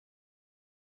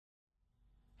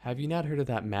Have you not heard of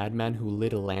that madman who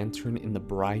lit a lantern in the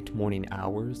bright morning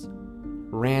hours,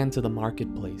 ran to the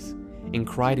marketplace, and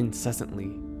cried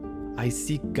incessantly, "I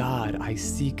seek God, I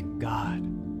seek God."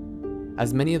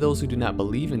 As many of those who do not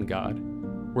believe in God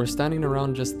were standing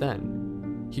around just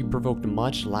then, he provoked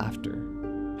much laughter.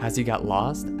 "Has he got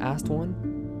lost?" asked one.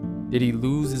 "Did he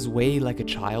lose his way like a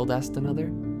child?" asked another.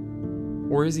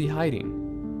 "Where is he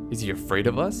hiding? Is he afraid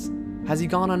of us? Has he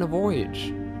gone on a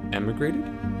voyage? Emigrated?"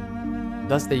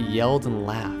 Thus they yelled and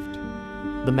laughed.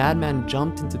 The madman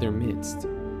jumped into their midst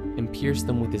and pierced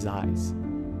them with his eyes.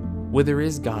 "Whither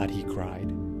is God?" he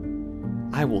cried.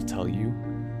 "I will tell you,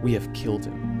 we have killed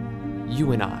him.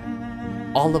 You and I.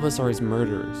 All of us are his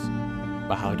murderers.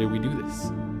 But how did we do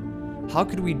this? How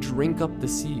could we drink up the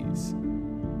seas?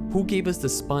 Who gave us the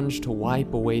sponge to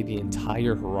wipe away the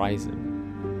entire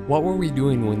horizon? What were we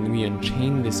doing when we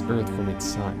unchained this earth from its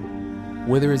sun?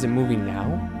 Whither is it moving now?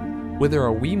 Whither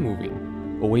are we moving?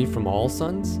 Away from all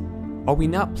suns? Are we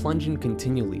not plunging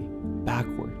continually,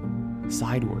 backward,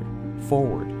 sideward,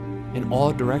 forward, in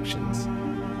all directions?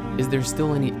 Is there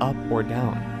still any up or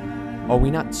down? Are we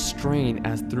not straying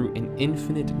as through an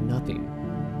infinite nothing?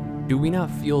 Do we not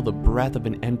feel the breath of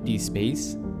an empty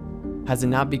space? Has it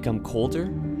not become colder?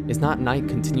 Is not night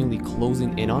continually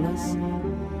closing in on us?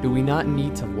 Do we not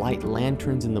need to light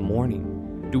lanterns in the morning?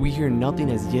 Do we hear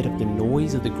nothing as yet of the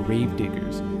noise of the grave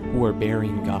diggers who are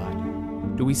burying God?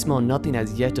 Do we smell nothing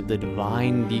as yet of the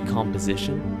divine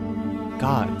decomposition?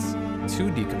 Gods, too,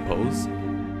 decompose.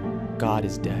 God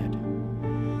is dead.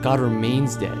 God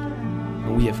remains dead,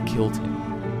 and we have killed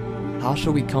him. How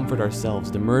shall we comfort ourselves,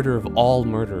 the murder of all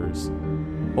murderers?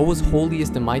 What was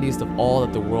holiest and mightiest of all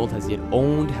that the world has yet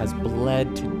owned has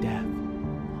bled to death.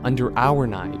 Under our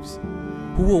knives,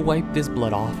 who will wipe this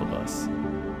blood off of us?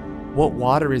 What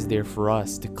water is there for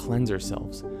us to cleanse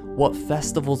ourselves? What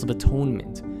festivals of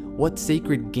atonement? What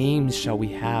sacred games shall we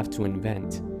have to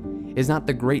invent? Is not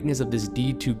the greatness of this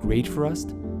deed too great for us?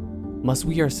 Must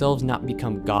we ourselves not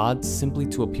become gods simply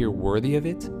to appear worthy of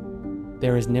it?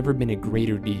 There has never been a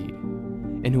greater deed,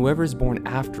 and whoever is born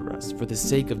after us for the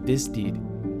sake of this deed,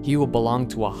 he will belong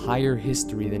to a higher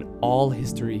history than all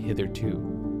history hitherto.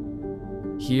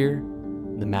 Here,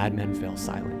 the madman fell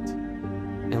silent,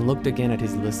 and looked again at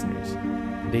his listeners.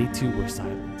 They too were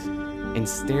silent, and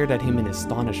stared at him in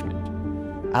astonishment.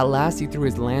 At last he threw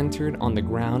his lantern on the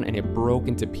ground, and it broke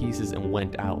into pieces and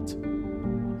went out.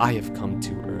 "I have come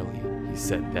too early," he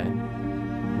said then.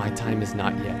 "My time is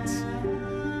not yet."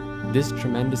 This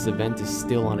tremendous event is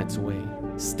still on its way,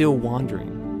 still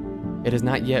wandering. It has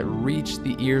not yet reached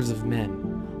the ears of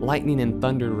men. Lightning and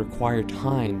thunder require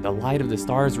time. The light of the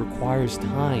stars requires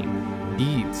time.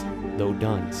 Deeds, though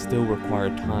done, still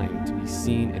require time to be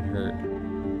seen and heard.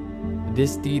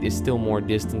 This deed is still more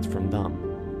distant from them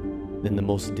than the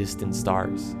most distant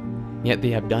stars, yet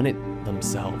they have done it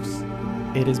themselves.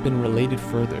 It has been related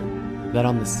further that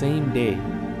on the same day,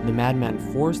 the madman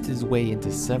forced his way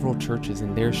into several churches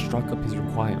and there struck up his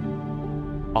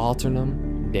requiem,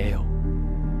 Alternum Deo.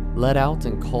 Led out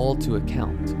and called to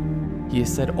account, he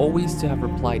is said always to have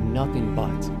replied nothing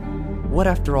but, "What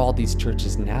after all these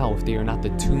churches now if they are not the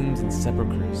tombs and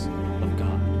sepulchres of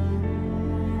God?"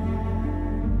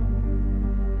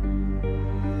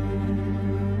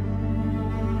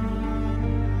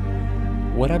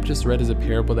 What I've just read is a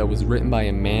parable that was written by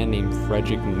a man named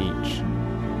Friedrich Nietzsche,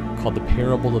 called the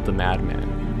Parable of the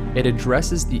Madman. It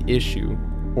addresses the issue,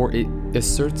 or it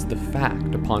asserts the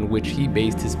fact upon which he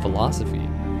based his philosophy,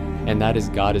 and that is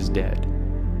God is dead.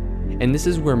 And this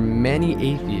is where many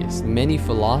atheists, many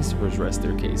philosophers rest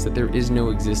their case, that there is no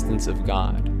existence of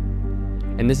God.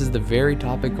 And this is the very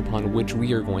topic upon which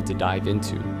we are going to dive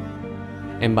into.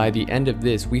 And by the end of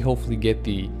this, we hopefully get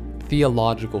the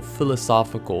theological,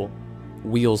 philosophical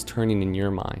wheels turning in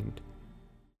your mind.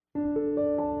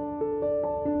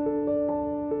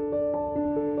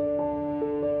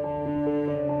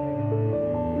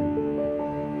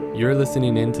 You're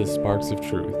listening in to Sparks of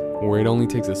Truth, where it only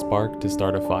takes a spark to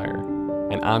start a fire.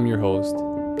 And I'm your host,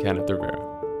 Kenneth Rivera.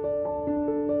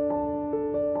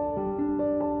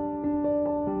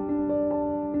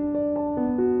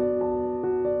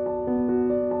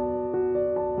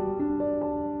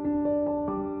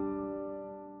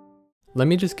 Let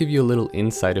me just give you a little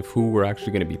insight of who we're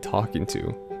actually going to be talking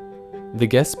to. The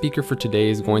guest speaker for today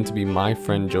is going to be my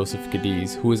friend Joseph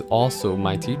Cadiz, who is also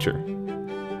my teacher.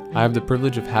 I have the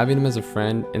privilege of having him as a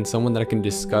friend and someone that I can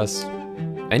discuss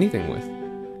anything with.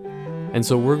 And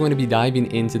so we're going to be diving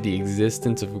into the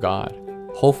existence of God,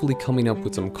 hopefully coming up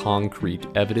with some concrete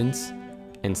evidence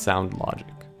and sound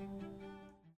logic.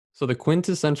 So the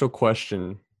quintessential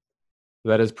question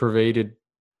that has pervaded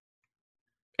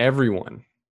everyone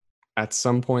at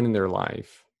some point in their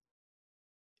life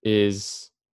is,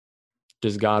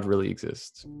 does God really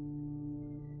exist?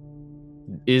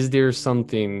 Is there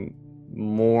something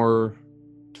more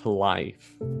to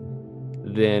life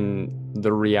than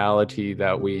the reality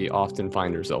that we often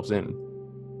find ourselves in?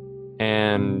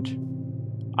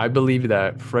 And I believe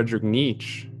that Friedrich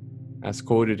Nietzsche, as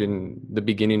quoted in the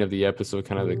beginning of the episode,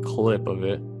 kind of the clip of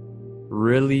it,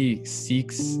 really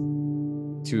seeks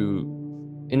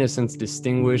to, in a sense,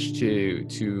 distinguish,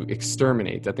 to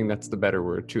exterminate. I think that's the better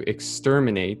word, to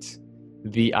exterminate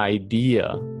the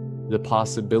idea, the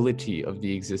possibility of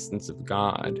the existence of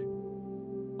God.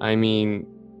 I mean,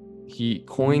 he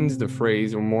coins the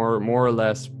phrase, or more or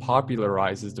less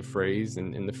popularizes the phrase,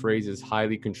 and the phrase is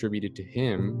highly contributed to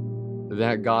him,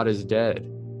 that God is dead.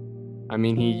 I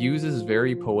mean, he uses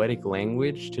very poetic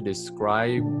language to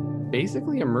describe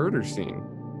basically a murder scene.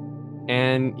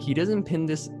 And he doesn't pin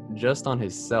this just on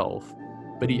himself,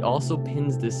 but he also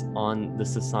pins this on the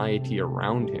society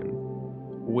around him,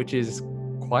 which is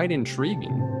quite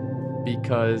intriguing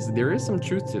because there is some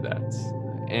truth to that.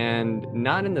 And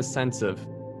not in the sense of,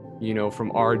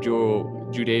 from our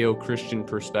Judeo-Christian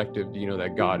perspective,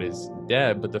 that God is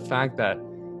dead, but the fact that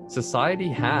society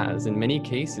has, in many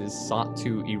cases, sought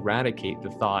to eradicate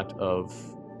the thought of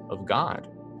God.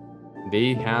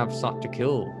 They have sought to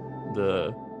kill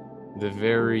the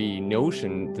very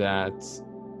notion that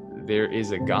there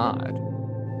is a God.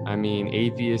 I mean,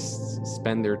 atheists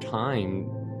spend their time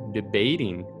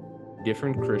debating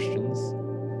different Christians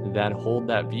that hold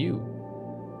that view.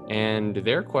 And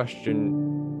their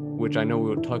question, which I know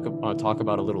we'll talk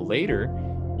about a little later,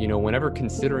 whenever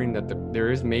considering that there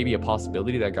is maybe a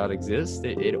possibility that God exists,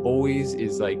 it always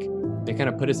is like they kind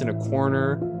of put us in a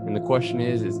corner. And the question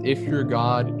is if your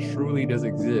God truly does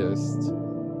exist,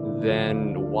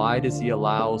 then why does he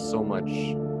allow so much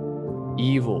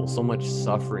evil, so much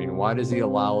suffering? Why does he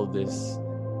allow this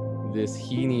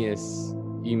heinous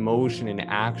emotion and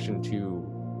action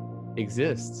to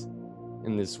exist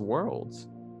in this world?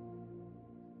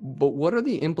 But what are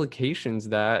the implications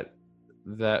that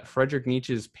Friedrich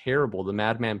Nietzsche's parable, the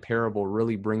Madman parable,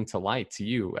 really bring to light to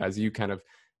you as you kind of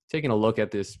taking a look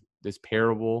at this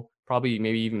parable, probably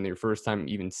maybe even your first time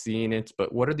even seeing it,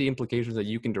 but what are the implications that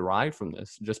you can derive from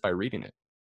this just by reading it?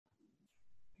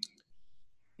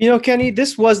 Kenny,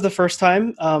 this was the first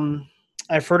time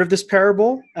I've heard of this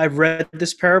parable. I've read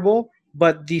this parable,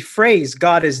 but the phrase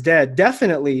 "God is dead"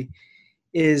 definitely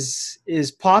is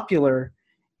popular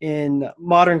in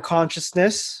modern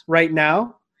consciousness right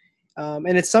now,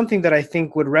 and it's something that I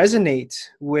think would resonate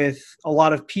with a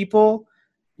lot of people,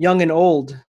 young and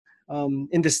old,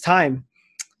 in this time.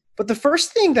 But the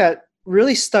first thing that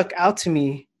really stuck out to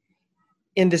me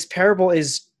in this parable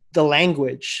is the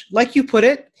language. Like you put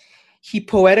it, he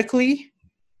poetically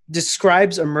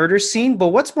describes a murder scene, but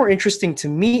what's more interesting to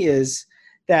me is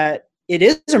that it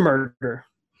is a murder.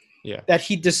 Yeah. That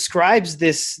he describes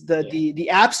the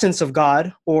absence of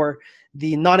God, or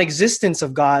the non-existence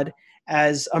of God,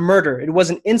 as a murder. It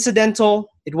wasn't incidental,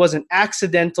 it wasn't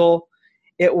accidental,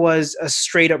 it was a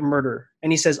straight up murder.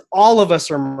 And he says all of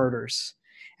us are murderers,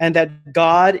 and that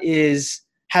God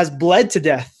has bled to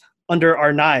death under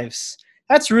our knives.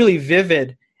 That's really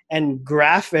vivid and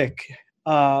graphic.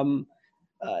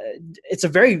 It's a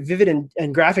very vivid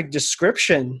and graphic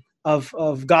description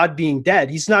of God being dead.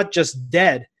 He's not just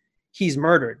dead, he's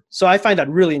murdered. So I find that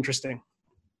really interesting.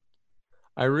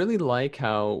 I really like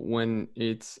how when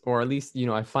it's, or at least,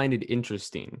 I find it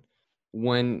interesting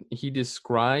when he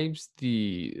describes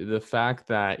the fact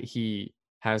that he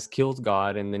has killed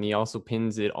God, and then he also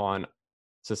pins it on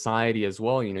society as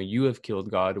well. You have killed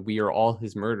God, we are all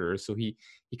his murderers. So he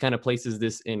kind of places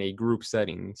this in a group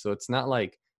setting. So it's not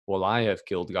like, well, I have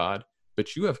killed God,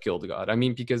 but you have killed God. I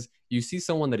mean, because you see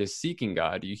someone that is seeking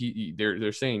God,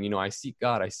 they're saying, I seek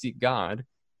God,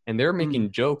 and they're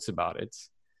making jokes about it.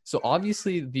 So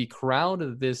obviously the crowd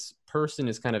that this person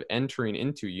is kind of entering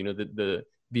into,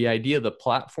 the idea, the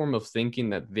platform of thinking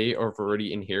that they have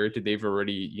already inherited, they've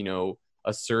already,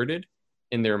 asserted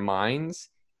in their minds,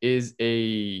 is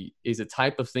a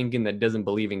type of thinking that doesn't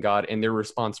believe in God, and their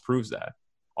response proves that.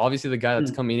 Obviously the guy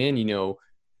that's coming in,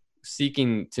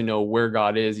 seeking to know where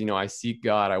God is, I seek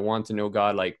God, I want to know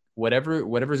God, like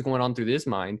whatever's going on through this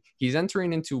mind, he's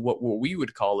entering into what we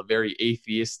would call a very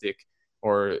atheistic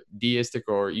or deistic,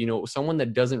 or someone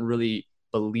that doesn't really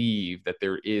believe that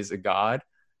there is a God,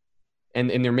 and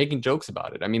they're making jokes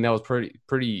about it. I mean, that was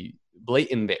pretty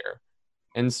blatant there.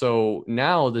 And so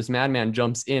now this madman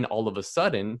jumps in all of a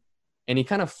sudden, and he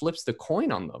kind of flips the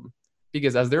coin on them,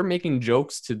 because as they're making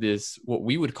jokes to this, what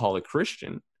we would call a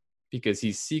Christian, because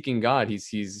he's seeking God,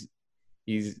 he's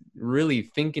he's really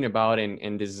thinking about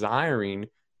and desiring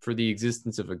for the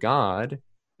existence of a God,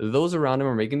 those around him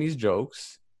are making these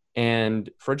jokes. And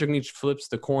Friedrich Nietzsche flips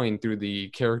the coin through the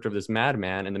character of this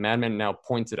madman, and the madman now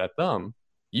points it at them.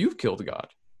 You've killed God.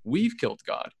 We've killed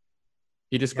God.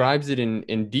 He describes it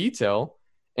in detail.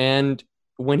 And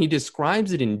when he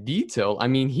describes it in detail, I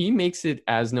mean, he makes it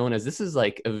as known as, this is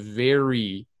like a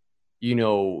very,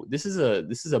 this is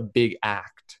a big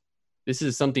act. This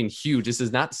is something huge. This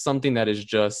is not something that is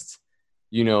just,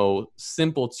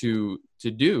 simple to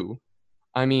do.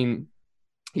 I mean,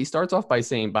 he starts off by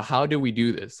saying, but how do we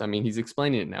do this? I mean, he's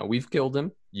explaining it now. We've killed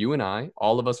him, you and I,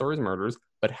 all of us are his murderers,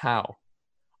 but how?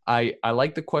 I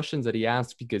like the questions that he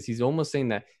asks, because he's almost saying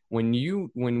that when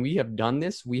we have done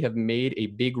this, we have made a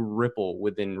big ripple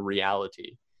within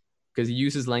reality. Because he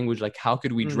uses language like, how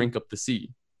could we drink up the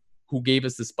sea? Who gave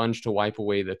us the sponge to wipe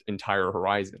away the entire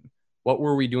horizon? What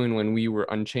were we doing when we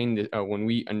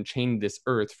unchained this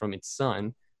earth from its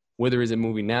sun? Whither is it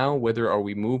moving now? Whither are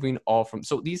we moving all from?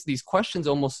 So these questions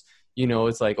almost,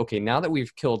 it's like, okay, now that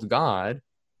we've killed God,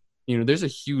 there's a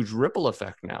huge ripple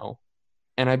effect now.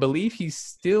 And I believe he's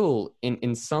still,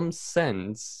 in some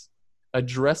sense,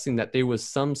 addressing that there was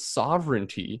some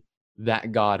sovereignty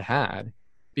that God had.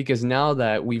 Because now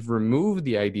that we've removed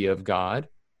the idea of God,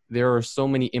 there are so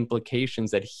many implications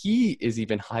that he is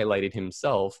even highlighted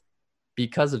himself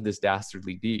because of this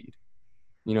dastardly deed.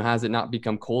 Has it not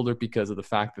become colder because of the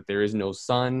fact that there is no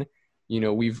sun?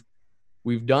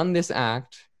 We've done this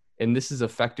act, and this has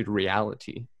affected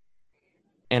reality.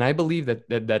 And I believe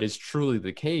that is truly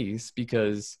the case,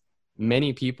 because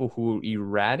many people who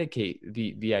eradicate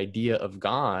the idea of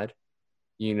God,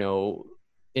 in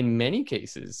many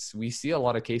cases, we see a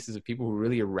lot of cases of people who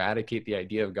really eradicate the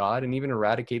idea of God and even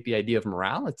eradicate the idea of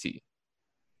morality.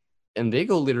 And they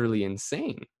go literally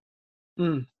insane.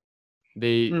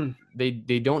 They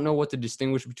don't know what to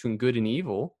distinguish between good and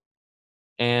evil.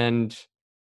 And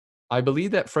I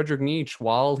believe that Friedrich Nietzsche,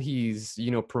 while he's,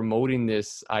 promoting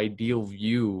this ideal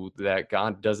view that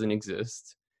God doesn't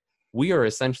exist, we are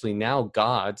essentially now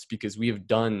gods because we have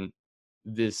done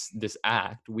this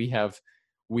act. We have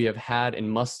had and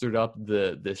mustered up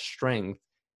the strength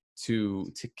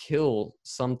to kill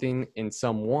something and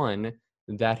someone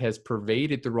that has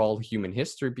pervaded through all human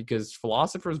history, because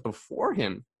philosophers before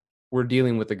him were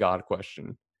dealing with the God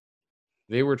question.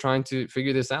 They were trying to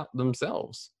figure this out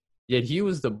themselves. Yet he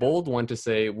was the bold one to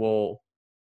say, well,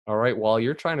 all right, while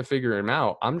you're trying to figure him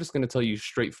out, I'm just going to tell you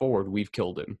straightforward, we've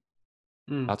killed him.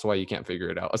 That's why you can't figure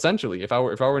it out. Essentially, if I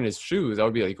were in his shoes, I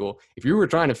would be like, well, if you were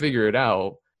trying to figure it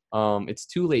out, it's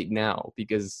too late now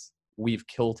because we've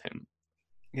killed him.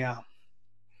 Yeah.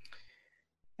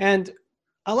 And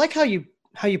I like how you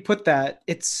put that.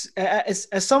 It's as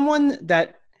someone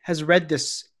that has read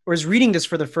this or is reading this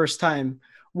for the first time,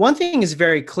 one thing is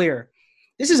very clear.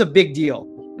 This is a big deal.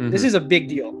 This is a big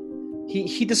deal.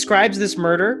 He describes this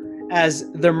murder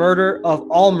as the murder of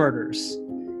all murders.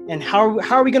 And how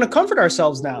are we going to comfort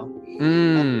ourselves now?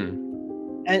 And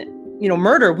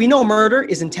murder, we know murder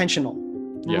is intentional.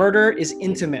 Yeah. Murder is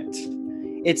intimate.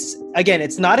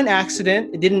 It's not an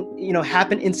accident. It didn't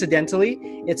happen incidentally.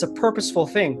 It's a purposeful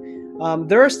thing.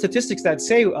 There are statistics that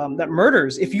say that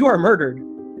murders, if you are murdered,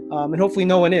 and hopefully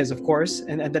no one is, of course,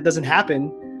 and that doesn't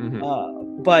happen,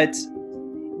 but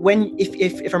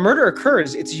if a murder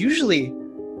occurs, it's usually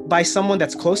by someone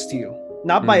that's close to you,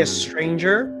 not by a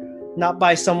stranger, not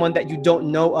by someone that you don't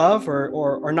know of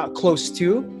or not close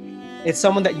to. It's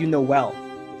someone that you know well.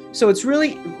 So it's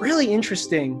really, really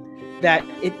interesting that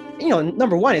it,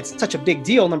 number one, it's such a big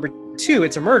deal. Number two,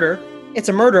 it's a murder. It's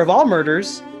a murder of all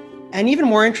murders. And even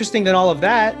more interesting than all of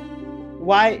that,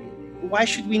 why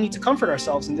should we need to comfort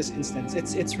ourselves in this instance?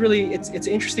 It's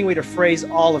an interesting way to phrase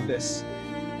all of this.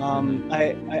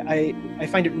 I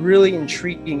find it really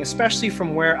intriguing, especially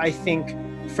from where I think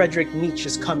Friedrich Nietzsche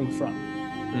is coming from.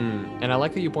 And I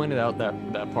like that you pointed out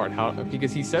that part,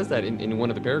 because he says that in one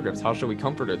of the paragraphs, how shall we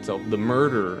comfort ourselves? The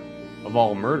murder of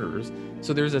all murders.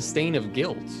 So there's a stain of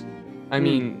guilt. I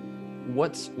mean,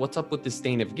 what's up with the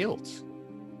stain of guilt?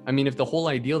 I mean, if the whole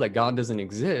idea that God doesn't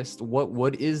exist,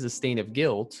 what is the stain of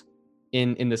guilt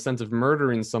in the sense of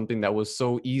murdering something that was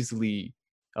so easily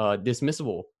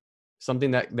dismissible,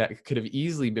 something that could have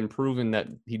easily been proven that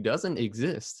he doesn't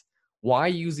exist? Why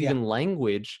use even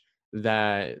language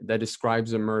that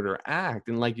describes a murder act?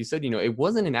 And like you said, it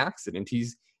wasn't an accident.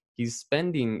 He's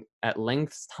spending at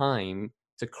length time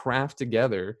to craft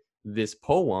together this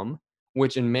poem,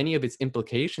 which in many of its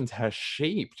implications has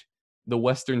shaped the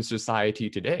Western society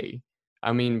today.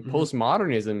 I mean,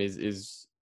 postmodernism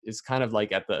is kind of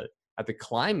like at the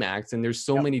climax, and there's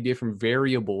so many different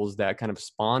variables that kind of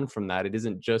spawn from that. It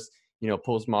isn't just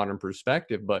postmodern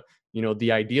perspective, but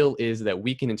the ideal is that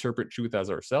we can interpret truth as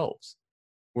ourselves.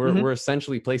 Mm-hmm. We're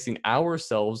essentially placing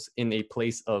ourselves in a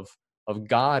place of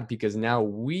God, because now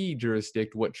we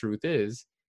jurisdict what truth is.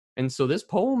 And so this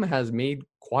poem has made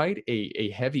quite a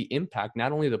heavy impact,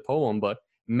 not only the poem, but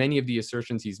many of the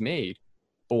assertions he's made.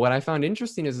 But what I found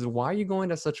interesting is why are you going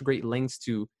to such great lengths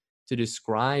to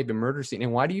describe a murder scene?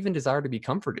 And why do you even desire to be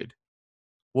comforted?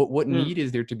 What Mm. need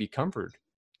is there to be comforted?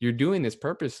 You're doing this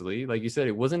purposely. Like you said,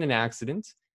 it wasn't an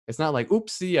accident. It's not like,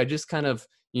 oopsie, I just kind of,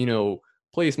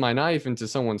 placed my knife into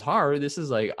someone's heart. This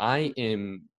is like, I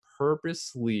am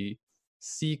purposely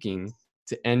seeking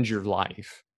to end your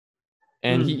life.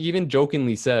 And he Mm. even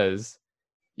jokingly says,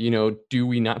 do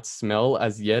we not smell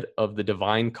as yet of the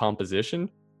divine composition?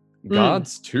 Mm.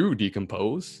 Gods too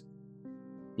decompose.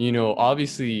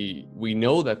 Obviously we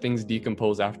know that things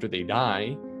decompose after they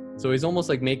die. So he's almost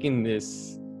like making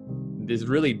this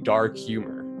really dark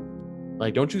humor.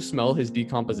 Like, don't you smell his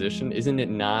decomposition? Isn't it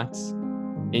not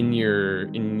in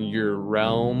your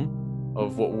realm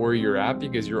of where you're at?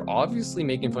 Because you're obviously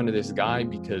making fun of this guy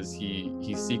because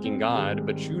he's seeking God,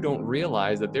 but you don't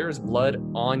realize that there is blood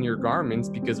on your garments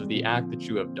because of the act that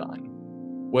you have done.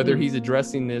 Whether he's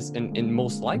addressing this, and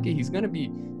most likely he's going to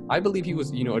be, I believe he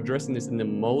was addressing this in the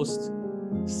most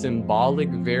symbolic,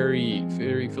 very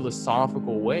very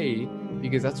philosophical way,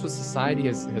 because that's what society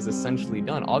has essentially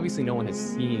done. Obviously no one has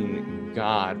seen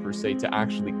God per se to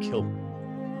actually kill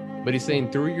him, but he's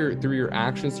saying through your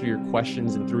actions, through your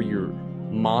questions, and through your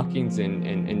mockings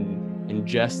and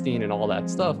jesting and all that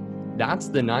stuff, that's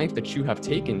the knife that you have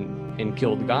taken and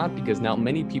killed God, because now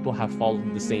many people have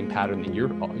followed the same pattern that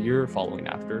you're following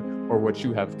after, or what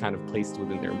you have kind of placed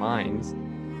within their minds.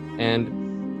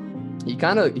 And he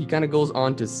kind of goes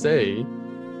on to say,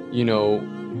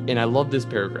 and I love this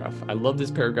paragraph. I love this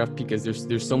paragraph because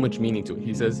there's so much meaning to it.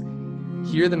 He says,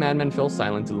 "Here the madman fell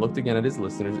silent and looked again at his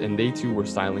listeners, and they too were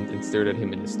silent and stared at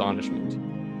him in astonishment.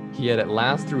 He had at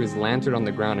last threw his lantern on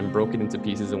the ground and broke it into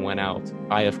pieces and went out.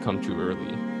 I have come too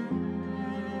early."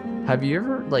 Have you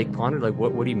ever pondered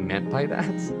what he meant by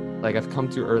that? Like, I've come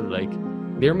too early. Like,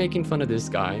 they're making fun of this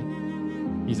guy.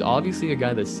 He's obviously a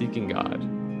guy that's seeking God.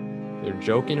 They're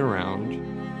joking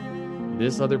around.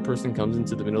 This other person comes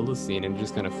into the middle of the scene and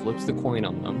just kind of flips the coin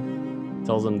on them,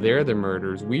 tells them they're the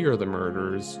murderers, we are the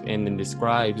murderers, and then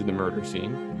describes the murder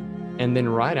scene. And then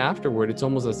right afterward, it's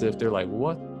almost as if they're like,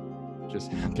 what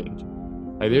just happened?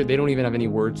 Like, they don't even have any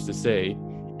words to say.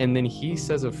 And then he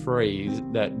says a phrase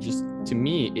that just, to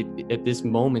me, at this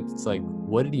moment, it's like,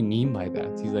 what did he mean by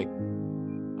that? He's like,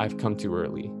 I've come too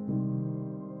early.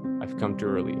 I've come too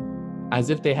early. As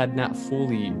if they had not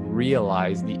fully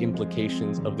realized the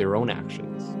implications of their own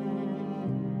actions.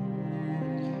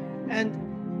 And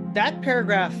that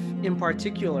paragraph in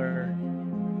particular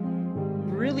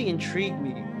really intrigued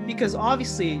me, because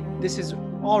obviously this is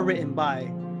all written by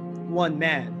one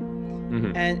man.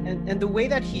 Mm-hmm. And the way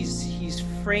that he's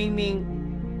framing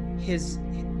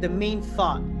the main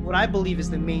thought, what I believe is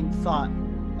the main thought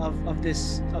of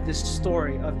this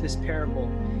story, of this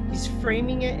parable, he's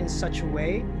framing it in such a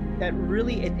way that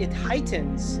really it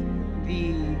heightens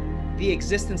the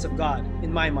existence of God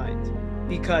in my mind.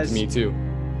 Because me too.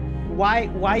 Why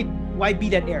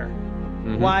beat at air?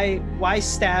 Mm-hmm. Why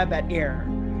stab at air?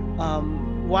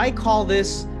 Why call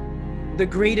this the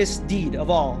greatest deed of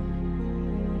all?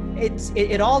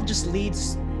 It all just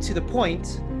leads to the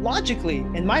point, logically,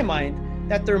 in my mind,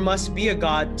 that there must be a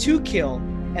God to kill,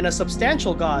 and a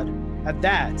substantial God at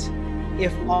that,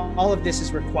 if all of this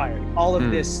is required, all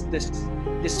of this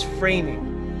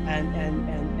framing,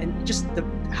 and just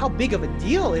how big of a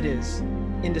deal it is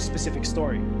in this specific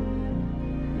story.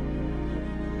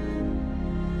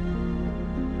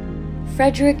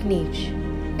 Friedrich Nietzsche,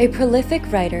 a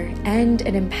prolific writer and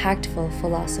an impactful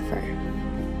philosopher.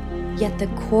 Yet the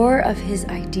core of his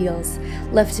ideals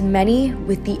left many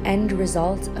with the end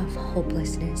result of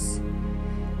hopelessness.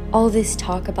 All this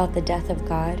talk about the death of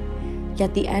God,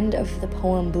 yet the end of the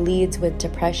poem bleeds with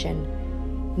depression.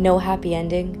 No happy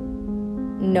ending,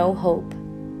 no hope,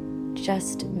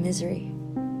 just misery.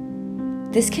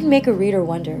 This can make a reader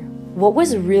wonder, what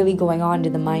was really going on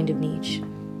in the mind of Nietzsche?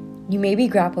 You may be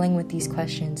grappling with these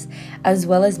questions, as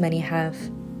well as many have.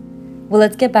 Well,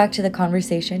 let's get back to the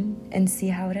conversation and see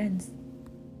how it ends.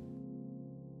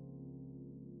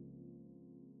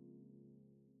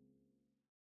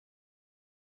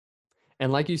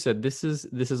 And like you said, this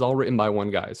is all written by one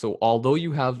guy. So although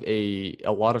you have a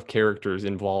lot of characters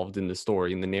involved in the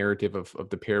story, in the narrative of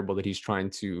the parable that he's trying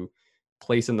to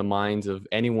place in the minds of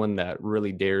anyone that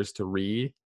really dares to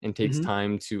read and takes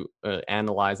time to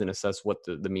analyze and assess what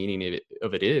the meaning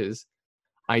of it is,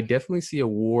 I definitely see a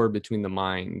war between the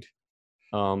mind,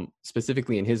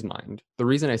 specifically in his mind. The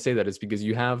reason I say that is because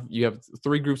you have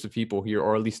three groups of people here,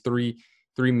 or at least three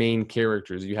main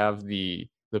characters. You have the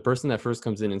person that first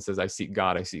comes in and says, I seek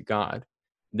God, I seek God.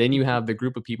 Then you have the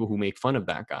group of people who make fun of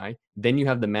that guy. Then you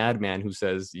have the madman who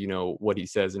says, what he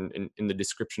says in the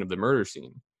description of the murder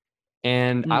scene.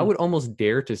 And I would almost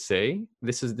dare to say,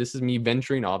 this is me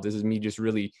venturing off. This is me just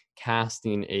really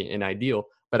casting an ideal.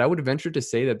 But I would venture to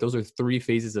say that those are three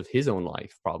phases of his own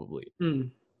life, probably.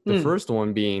 The first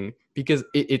one being, because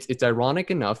it's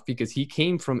ironic enough, because he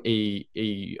came from a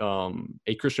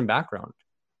Christian background.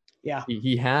 Yeah,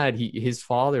 his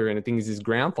father, and I think his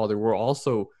grandfather were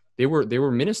also they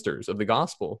were ministers of the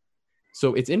gospel.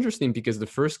 So it's interesting because the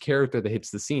first character that hits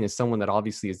the scene is someone that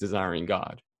obviously is desiring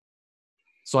God.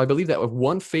 So I believe that with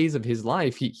one phase of his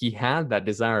life, he had that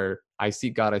desire. I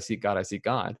seek God, I seek God, I seek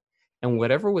God. And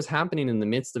whatever was happening in the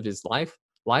midst of his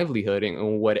livelihood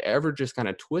and whatever just kind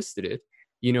of twisted it,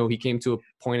 he came to a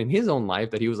point in his own life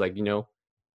that he was like,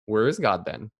 where is God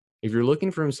then? If you're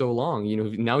looking for him so long,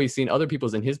 now he's seen other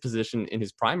people's in his position in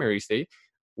his primary state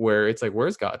where it's like,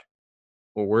 where's God?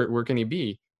 Well, where can he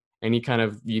be? And he kind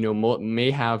of,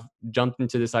 may have jumped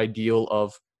into this ideal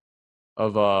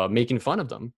of making fun of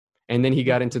them. And then he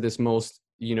got into this most,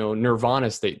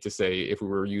 nirvana state, to say, if we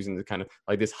were using the kind of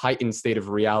like this heightened state of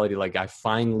reality, like I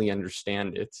finally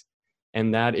understand it.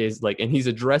 And that is like, and he's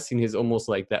addressing his almost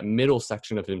like that middle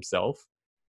section of himself,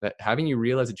 that having you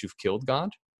realize that you've killed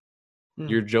God,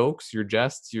 your jokes, your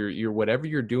jests, your whatever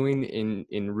you're doing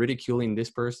in ridiculing this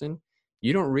person,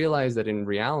 you don't realize that in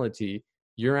reality,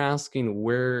 you're asking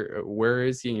where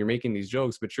is he, and you're making these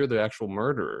jokes, but you're the actual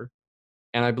murderer.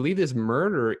 And I believe this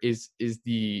murder is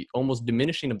the almost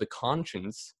diminishing of the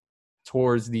conscience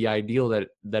towards the ideal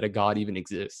that a God even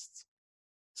exists.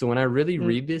 So when I really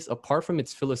read this, apart from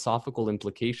its philosophical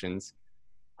implications,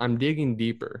 I'm digging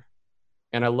deeper.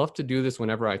 And I love to do this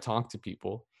whenever I talk to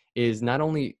people, is not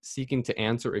only seeking to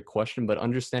answer a question, but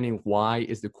understanding why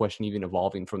is the question even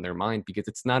evolving from their mind. Because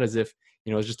it's not as if,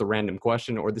 it's just a random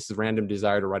question, or this is a random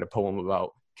desire to write a poem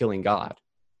about killing God.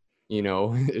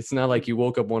 It's not like you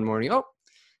woke up one morning,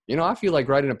 I feel like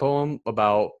writing a poem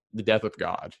about the death of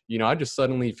God. I just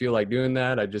suddenly feel like doing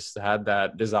that. I just had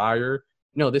that desire.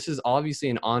 No, this is obviously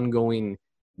an ongoing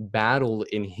battle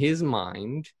in his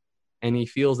mind, and he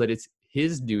feels that it's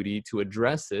his duty to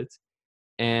address it.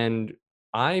 And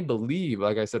I believe,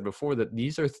 like I said before, that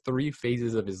these are three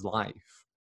phases of his life.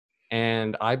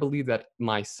 And I believe that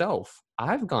myself,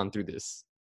 I've gone through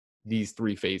these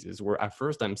three phases, where at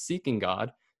first I'm seeking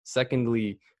God.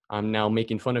 Secondly, I'm now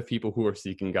making fun of people who are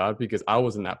seeking God because I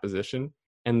was in that position.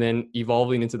 And then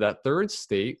evolving into that third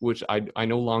state, which I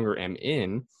no longer am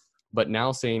in, but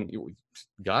now saying,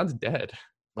 God's dead.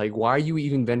 Like, why are you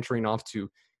even venturing off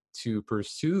to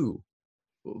pursue?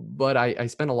 But I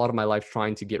spent a lot of my life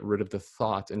trying to get rid of the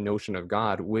thought and notion of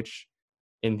God, which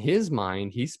in his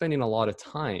mind, he's spending a lot of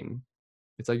time.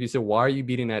 It's like you said, why are you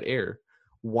beating that air?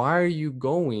 Why are you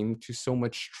going to so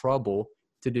much trouble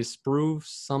to disprove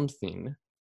something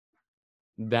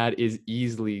that is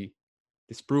easily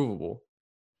disprovable,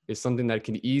 is something that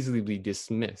can easily be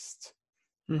dismissed?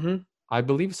 I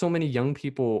believe so many young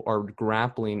people are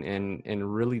grappling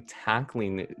and really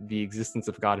tackling the existence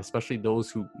of God, especially those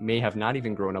who may have not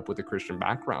even grown up with a Christian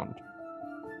background.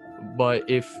 But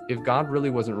if God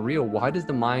really wasn't real, why does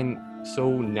the mind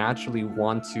so naturally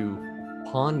want to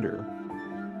ponder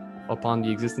upon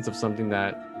the existence of something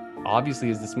that obviously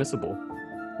is dismissible?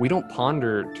 We don't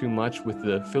ponder too much with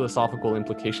the philosophical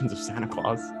implications of Santa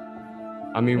Claus.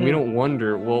 I mean, we don't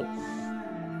wonder, well,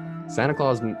 Santa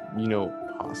Claus,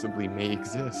 possibly may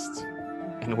exist.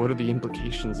 And what are the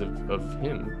implications of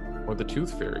him or the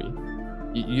Tooth Fairy?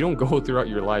 You don't go throughout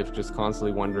your life just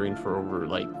constantly wondering for over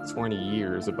like 20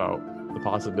 years about the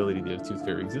possibility of the Tooth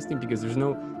Fairy existing, because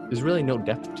there's really no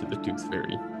depth to the Tooth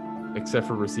Fairy, except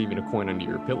for receiving a coin under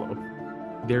your pillow.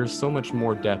 There's so much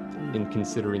more depth in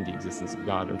considering the existence of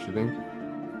God, don't you think?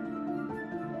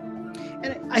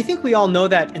 And I think we all know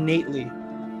that innately,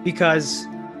 because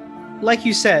like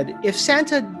you said, if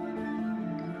Santa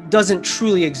doesn't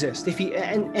truly exist, if he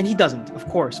and he doesn't, of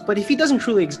course, but if he doesn't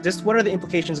truly exist, what are the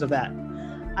implications of that?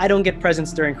 I don't get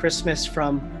presents during Christmas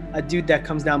from a dude that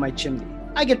comes down my chimney.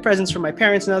 I get presents from my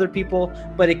parents and other people,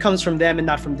 but it comes from them and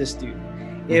not from this dude.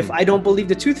 If I don't believe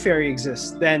the Tooth Fairy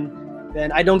exists, then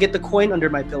I don't get the coin under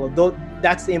my pillow. Though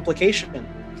that's the implication.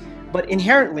 But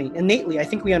inherently, innately, I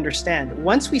think we understand.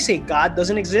 Once we say God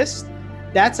doesn't exist,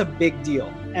 that's a big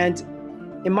deal. And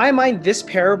in my mind, this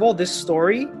parable, this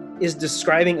story, is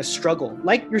describing a struggle.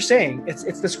 Like you're saying, it's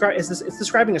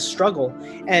describing a struggle,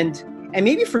 and And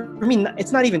maybe for me,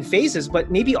 it's not even phases, but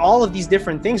maybe all of these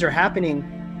different things are happening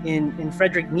in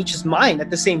Friedrich Nietzsche's mind at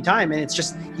the same time. And it's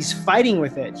just, he's fighting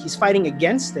with it. He's fighting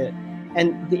against it.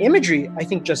 And the imagery, I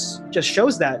think, just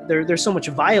shows that there's so much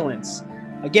violence.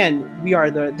 Again, we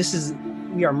are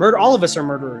murder. All of us are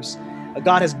murderers.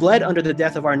 God has bled under the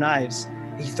death of our knives.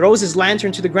 He throws his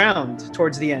lantern to the ground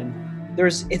towards the end.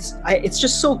 It's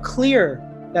just so clear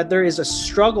that there is a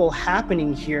struggle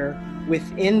happening here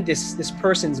within this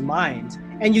person's mind.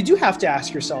 And you do have to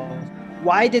ask yourself,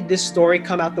 why did this story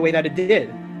come out the way that it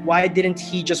did? Why didn't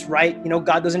he just write,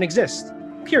 God doesn't exist,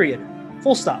 period,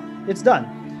 full stop, it's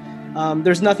done.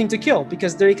 There's nothing to kill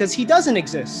because he doesn't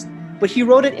exist. But he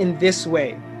wrote it in this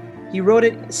way. He wrote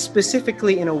it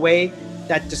specifically in a way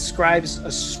that describes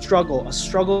a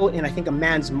struggle in, I think, a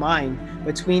man's mind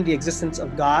between the existence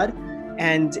of God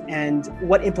and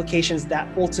what implications that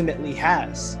ultimately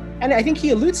has. And I think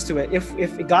he alludes to it.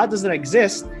 If God doesn't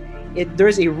exist,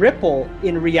 there's a ripple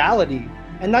in reality,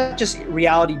 and not just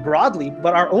reality broadly,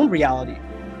 but our own reality.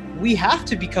 We have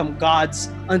to become gods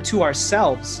unto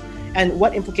ourselves. And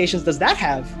what implications does that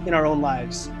have in our own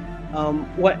lives?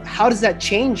 How does that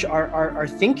change our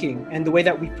thinking and the way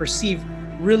that we perceive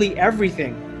really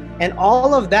everything? And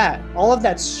all of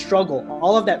that struggle,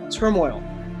 all of that turmoil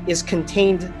is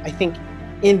contained, I think,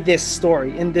 in this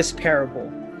story, in this parable,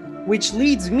 which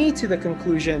leads me to the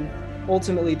conclusion,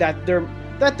 ultimately, that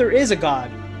there is a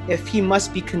God, if he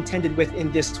must be contended with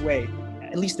in this way,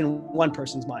 at least in one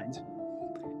person's mind.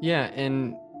 Yeah,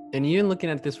 and even looking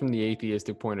at this from the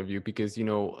atheistic point of view, because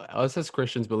us as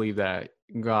Christians believe that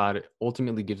God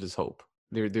ultimately gives us hope.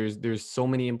 There's so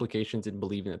many implications in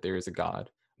believing that there is a God,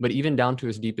 but even down to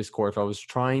its deepest core, if I was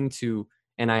trying to,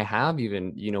 and I have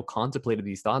even contemplated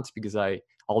these thoughts, because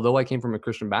although I came from a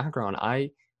Christian background, I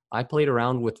played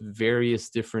around with various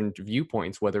different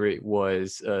viewpoints, whether it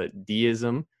was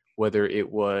deism, whether it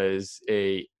was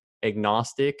a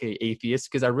agnostic, a atheist,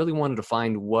 because I really wanted to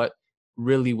find what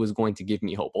really was going to give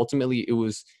me hope. Ultimately, it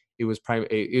was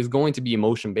going to be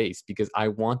emotion based, because I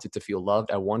wanted to feel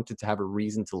loved. I wanted to have a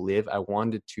reason to live. I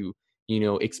wanted to,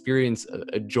 experience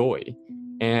a joy.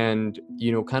 And,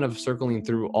 kind of circling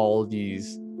through all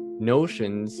these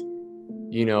notions,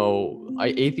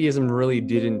 atheism really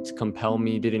didn't compel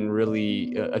me, didn't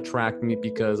really attract me,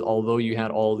 because although you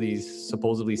had all these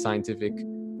supposedly scientific,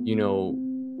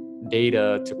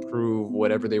 data to prove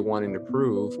whatever they wanted to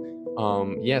prove,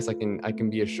 yes, I can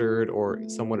be assured or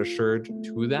somewhat assured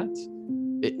to that,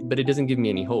 but it doesn't give me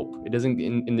any hope. It doesn't,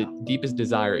 in the deepest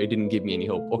desire, it didn't give me any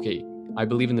hope. Okay, I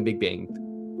believe in the Big Bang.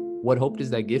 What hope does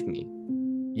that give me?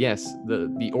 Yes,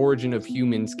 the origin of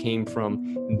humans came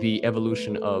from the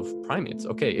evolution of primates.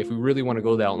 Okay, if we really want to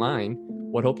go that line,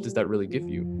 what hope does that really give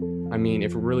you? I mean,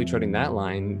 if we're really treading that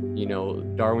line,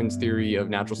 Darwin's theory of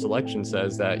natural selection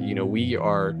says that, we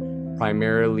are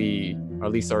primarily, or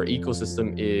at least our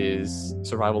ecosystem is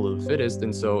survival of the fittest.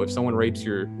 And so if someone rapes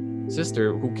your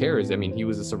sister, who cares? I mean, he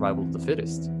was a survival of the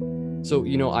fittest. So,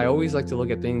 I always like to look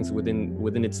at things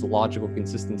within its logical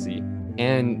consistency.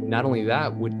 And not only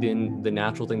that, within the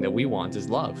natural thing that we want is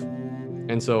love.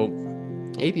 And so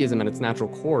atheism at its natural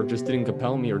core just didn't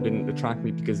compel me or didn't attract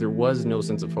me, because there was no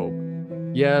sense of hope.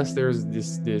 Yes, there's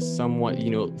this somewhat,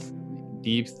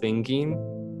 deep thinking.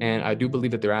 And I do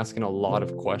believe that they're asking a lot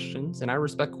of questions, and I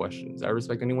respect questions. I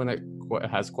respect anyone that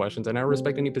has questions, and I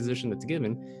respect any position that's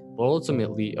given. But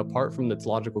ultimately, apart from its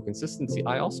logical consistency,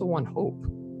 I also want hope.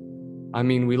 I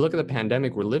mean, we look at the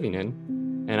pandemic we're living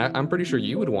in, and I'm pretty sure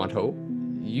you would want hope.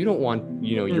 You don't want,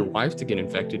 your wife to get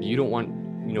infected. You don't want,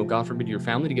 God forbid, your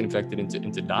family to get infected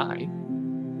and to die.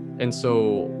 And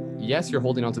so, yes, you're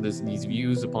holding on to these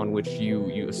views upon which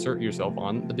you assert yourself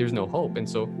on, but there's no hope. And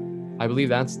so I believe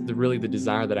that's really the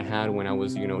desire that I had when I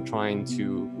was, trying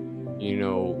to,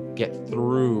 get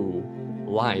through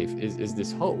life is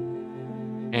this hope.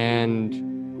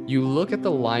 And you look at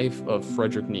the life of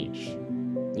Friedrich Nietzsche,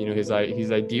 his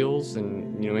ideals, and,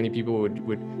 many people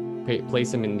would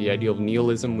place him in the idea of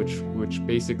nihilism, which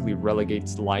basically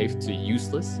relegates life to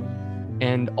useless.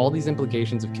 And all these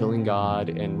implications of killing God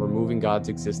and removing God's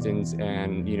existence,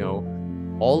 and,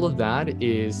 all of that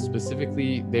is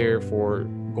specifically there for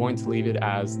going to leave it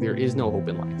as there is no hope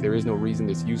in life. There is no reason.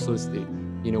 It's useless.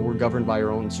 We're governed by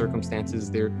our own circumstances.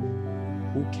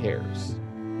 Who cares?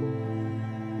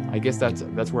 I guess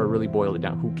that's where I really boil it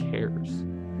down. Who cares?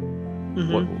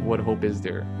 Mm-hmm. What hope is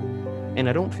there? And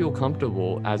I don't feel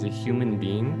comfortable as a human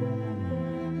being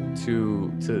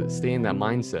to stay in that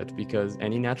mindset, because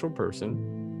any natural person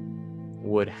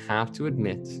would have to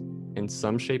admit in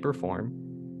some shape or form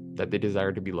that they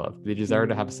desire to be loved. They desire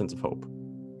to have a sense of hope.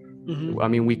 Mhm. I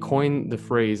mean, we coined the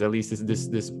phrase, at least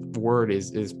this word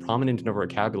is prominent in our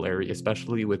vocabulary,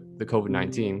 especially with the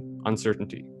COVID-19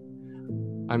 uncertainty.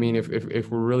 I mean,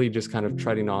 if we're really just kind of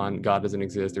treading on God doesn't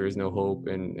exist, there is no hope,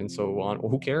 and so on, well,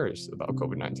 who cares about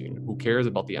COVID-19? Who cares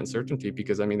about the uncertainty?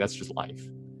 Because I mean, that's just life.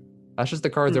 That's just the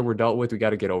cards that Mm. we're dealt with. We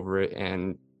got to get over it,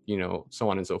 and so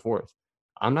on and so forth.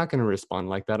 I'm not going to respond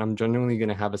like that. I'm genuinely going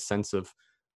to have a sense of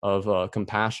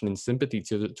compassion and sympathy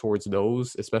towards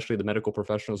those, especially the medical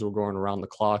professionals who are going around the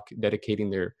clock, dedicating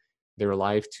their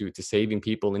life to saving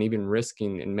people and even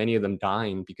risking, and many of them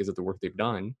dying because of the work they've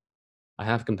done. I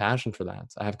have compassion for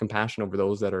that. I have compassion over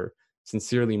those that are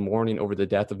sincerely mourning over the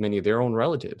death of many of their own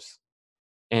relatives.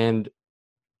 And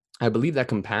I believe that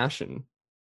compassion,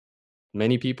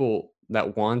 many people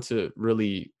that want to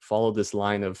really follow this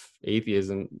line of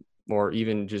atheism or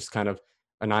even just kind of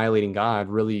annihilating God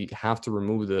really have to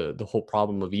remove the whole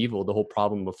problem of evil, the whole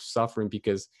problem of suffering,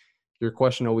 because your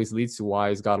question always leads to, why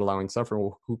is God allowing suffering?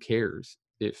 Well, who cares?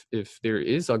 If there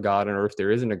is a God, or if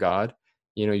there isn't a God,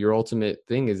 your ultimate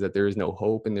thing is that there is no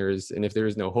hope, and if there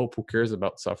is no hope, who cares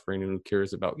about suffering, and who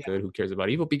cares about Yeah. good, who cares about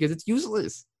evil? Because it's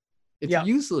useless. It's Yeah.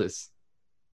 useless.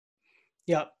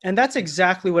 Yeah, and that's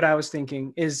exactly what I was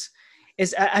thinking. Is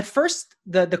at first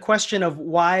the question of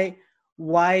why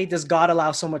does God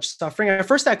allow so much suffering? At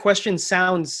first, that question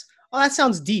sounds, oh, that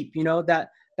sounds deep.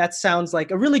 That sounds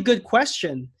like a really good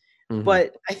question. Mhm.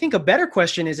 But I think a better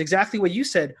question is exactly what you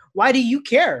said. Why do you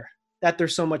care that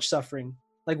there's so much suffering?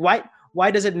 Like, why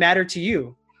does it matter to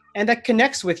you? And that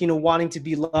connects with wanting to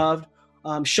be loved,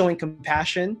 showing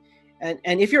compassion.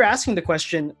 And if you're asking the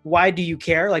question, why do you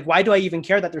care? Like, why do I even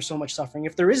care that there's so much suffering?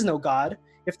 If there is no God,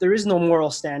 if there is no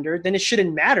moral standard, then it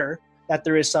shouldn't matter that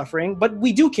there is suffering. But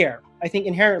we do care. I think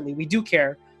inherently we do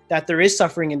care that there is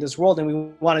suffering in this world, and we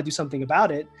want to do something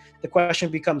about it. The question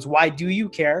becomes, why do you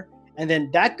care? And then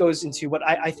that goes into what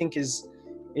I think is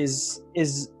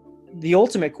the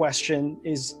ultimate question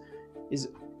is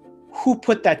who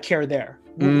put that care there?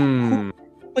 Who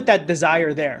put that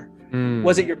desire there?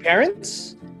 Was it your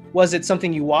parents? Was it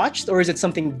something you watched, or is it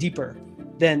something deeper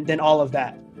than all of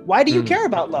that? Why do you care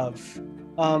about love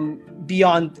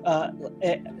beyond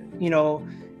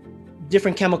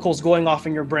different chemicals going off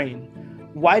in your brain?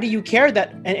 Why do you care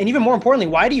that, and even more importantly,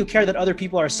 why do you care that other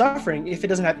people are suffering if it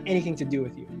doesn't have anything to do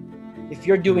with you? If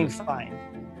you're doing fine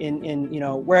in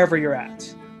wherever you're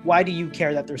at, why do you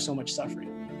care that there's so much suffering?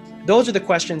 Those are the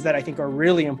questions that I think are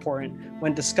really important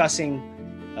when discussing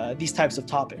these types of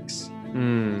topics.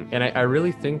 And I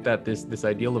really think that this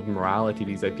ideal of morality,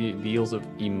 these ideals of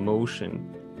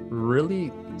emotion,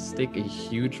 really stick a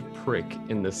huge prick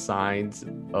in the sides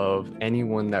of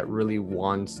anyone that really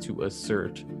wants to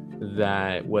assert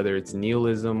that, whether it's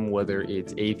nihilism, whether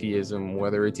it's atheism,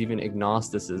 whether it's even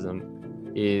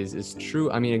agnosticism, is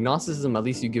true. I mean, agnosticism, at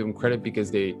least you give them credit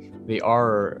because they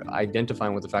are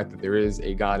identifying with the fact that there is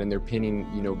a God, and they're pinning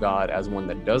God as one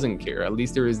that doesn't care. At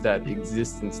least there is that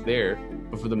existence there.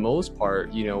 But for the most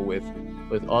part,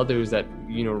 with others that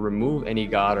remove any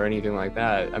God or anything like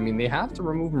that, I mean, they have to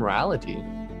remove morality.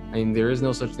 I mean, there is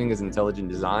no such thing as intelligent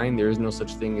design. There is no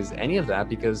such thing as any of that,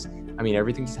 because I mean,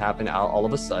 everything just happened all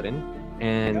of a sudden,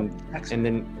 and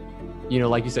then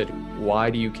like you said, why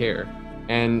do you care?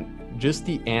 And just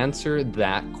the answer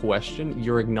that question,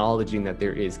 you're acknowledging that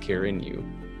there is care in you.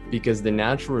 Because the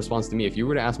natural response to me, if you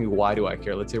were to ask me, why do I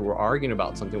care? Let's say we're arguing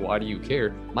about something, why do you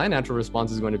care? My natural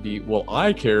response is going to be, well,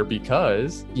 I care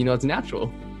because, it's natural.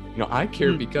 I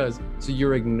care because, so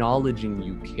you're acknowledging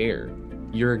you care.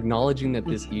 You're acknowledging that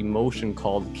this emotion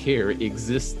called care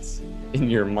exists in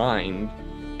your mind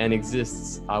and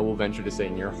exists, I will venture to say,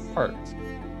 in your heart.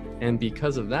 And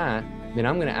because of that, then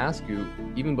I'm going to ask you,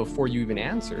 even before you even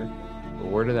answer,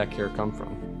 where did that care come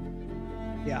from?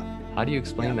 Yeah. How do you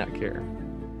explain that care?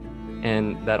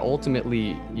 And that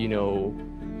ultimately,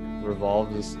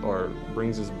 revolves us or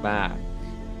brings us back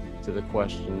to the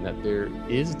question that there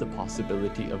is the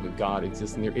possibility of a God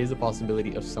existing. There is a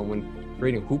possibility of someone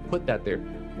creating. Who put that there?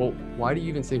 Well, why do you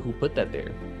even say who put that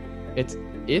there? It's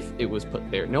if it was put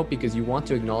there. No, because you want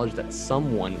to acknowledge that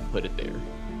someone put it there.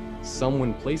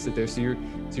 Someone placed it there. So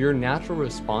your natural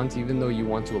response, even though you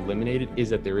want to eliminate it, is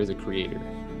that there is a creator,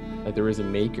 that there is a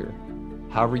maker.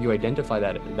 However you identify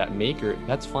that maker,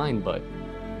 that's fine, but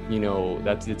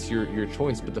it's your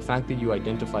choice. But the fact that you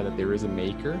identify that there is a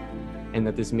maker, and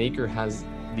that this maker has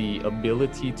the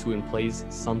ability to place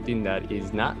something that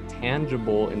is not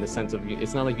tangible in the sense of,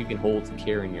 it's not like you can hold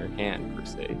care in your hand per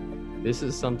se. This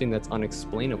is something that's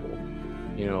unexplainable.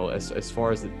 As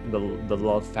far as the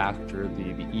love factor,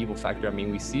 the evil factor, I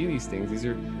mean, we see these things. These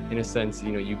are, in a sense,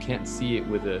 you can't see it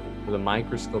with a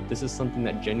microscope. This is something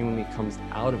that genuinely comes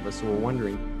out of us. So we're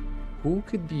wondering, who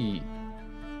could be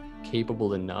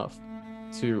capable enough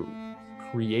to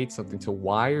create something, to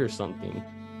wire something,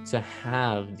 to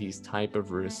have these type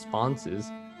of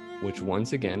responses, which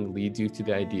once again leads you to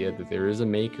the idea that there is a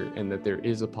maker and that there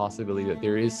is a possibility that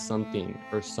there is something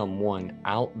or someone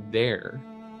out there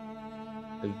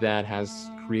that has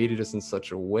created us in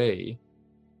such a way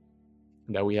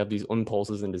that we have these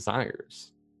impulses and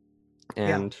desires.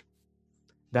 And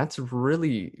that's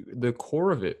really the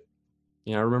core of it.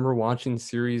 I remember watching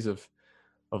series of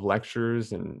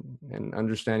lectures and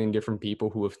understanding different people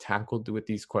who have tackled with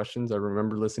these questions. I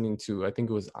remember listening to, I think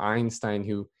it was Einstein,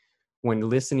 who, when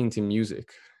listening to music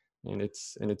in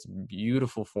its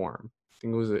beautiful form, I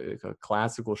think it was a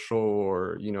classical show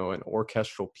or an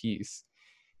orchestral piece,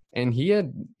 and he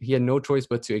had no choice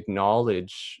but to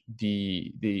acknowledge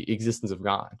the existence of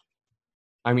God.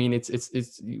 I mean,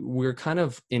 it's we're kind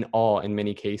of in awe in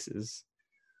many cases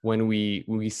when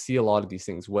we see a lot of these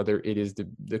things, whether it is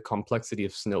the complexity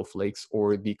of snowflakes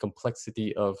or the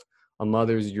complexity of a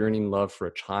mother's yearning love for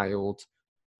a child,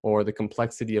 or the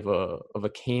complexity of a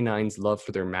canine's love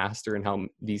for their master, and how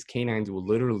these canines will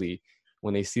literally,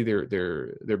 when they see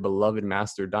their beloved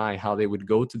master die, how they would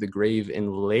go to the grave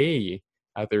and lay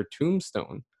at their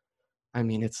tombstone. I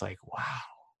mean, it's like,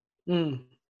 wow.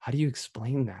 How do you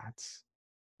explain that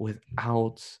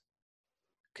without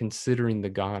considering the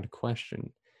God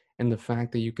question? And the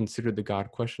fact that you consider the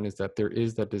God question is that there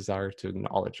is that desire to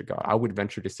acknowledge a God. I would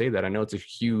venture to say that. I know it's a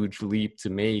huge leap to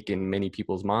make in many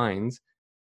people's minds,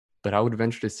 but I would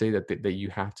venture to say that you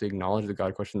have to acknowledge the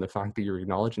God question. The fact that you're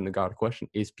acknowledging the God question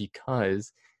is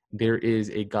because there is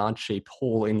a God-shaped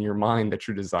hole in your mind that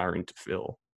you're desiring to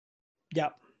fill. Yeah.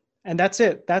 And that's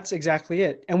it. That's exactly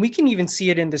it. And we can even see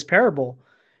it in this parable.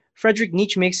 Friedrich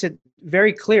Nietzsche makes it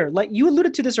very clear. Like you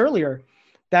alluded to this earlier,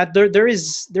 that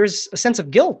there's a sense of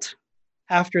guilt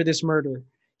after this murder.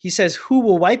 He says, who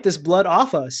will wipe this blood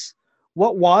off us?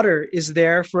 What water is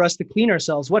there for us to clean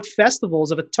ourselves? What festivals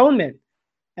of atonement?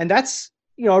 And that's,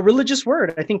 a religious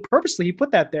word. I think purposely he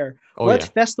put that there. What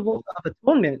festivals of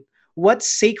atonement? What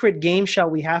sacred game shall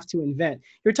we have to invent?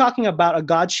 You're talking about a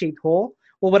God-shaped hole.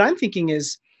 Well, what I'm thinking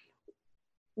is,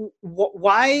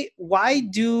 why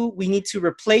do we need to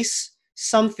replace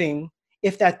something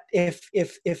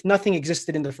if nothing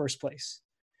existed in the first place?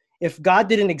 If God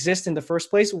didn't exist in the first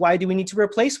place, why do we need to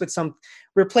replace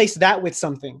that with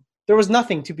something? There was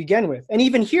nothing to begin with. And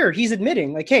even here, he's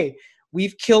admitting, like, hey,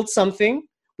 we've killed something,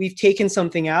 we've taken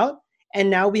something out, and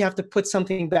now we have to put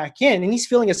something back in. And he's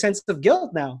feeling a sense of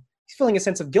guilt now. He's feeling a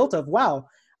sense of guilt of, wow,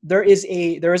 there is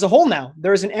a hole now.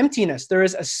 There is an emptiness. There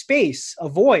is a space, a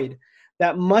void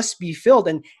that must be filled.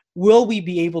 And will we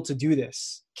be able to do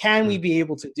this? Can we be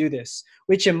able to do this?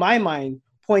 Which in my mind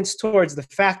points towards the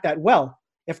fact that, well,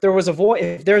 if there's a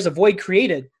void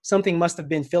created, something must have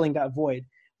been filling that void,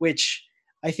 which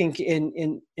I think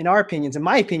in our opinions, in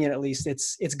my opinion at least,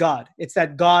 it's God. It's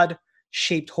that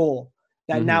God-shaped hole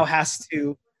that now has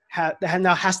to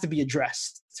be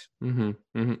addressed. And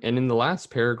in the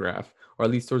last paragraph, or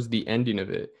at least towards the ending of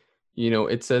it,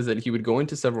 it says that he would go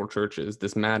into several churches,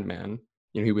 this madman,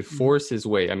 he would force his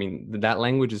way. I mean, that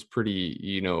language is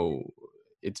pretty,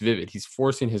 it's vivid. He's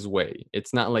forcing his way.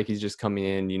 It's not like he's just coming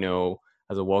in,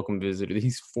 as a welcome visitor.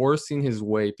 He's forcing his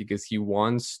way because he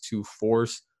wants to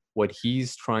force what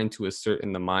he's trying to assert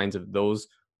in the minds of those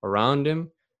around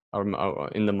him, or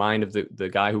in the mind of the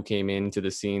guy who came into the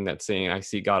scene that's saying, I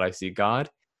see God, I see God.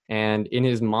 And in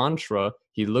his mantra,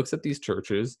 he looks at these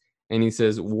churches and he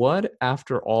says, what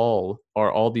after all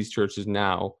are all these churches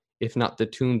now, if not the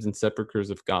tombs and sepulchres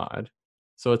of God?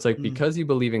 So it's like, because you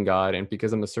believe in God and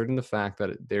because I'm asserting the fact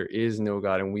that there is no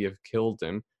God and we have killed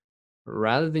him,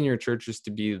 rather than your churches to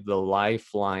be the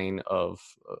lifeline of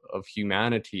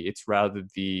humanity, it's rather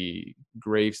the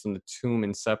graves and the tomb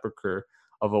and sepulcher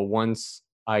of a once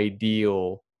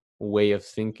ideal way of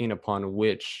thinking upon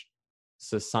which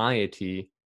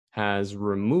society has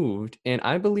removed. And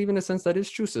I believe in a sense that is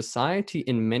true. Society,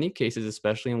 in many cases,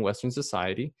 especially in Western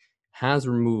society, has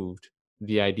removed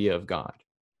the idea of God.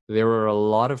 There are a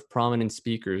lot of prominent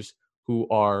speakers who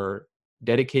are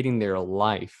dedicating their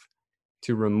life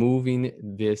to removing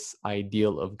this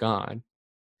ideal of God.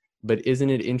 But isn't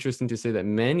it interesting to say that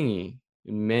many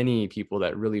people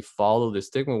that really follow this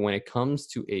stigma, when it comes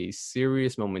to a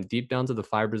serious moment, deep down to the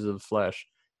fibers of the flesh,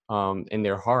 in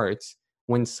their hearts,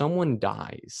 when someone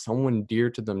dies, someone dear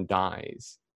to them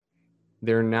dies,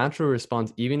 their natural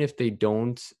response, even if they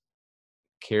don't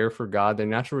care for God, their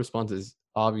natural response is,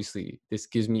 obviously, this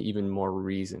gives me even more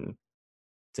reason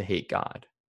to hate God.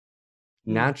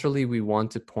 Naturally, we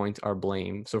want to point our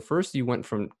blame. So first you went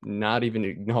from not even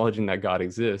acknowledging that God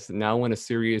exists. Now when a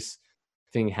serious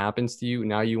thing happens to you,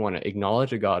 now you want to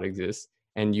acknowledge that God exists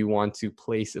and you want to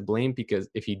place a blame, because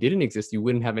if he didn't exist, you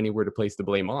wouldn't have anywhere to place the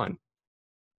blame on.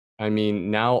 I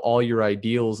mean, now all your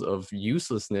ideals of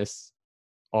uselessness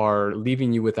are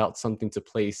leaving you without something to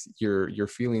place your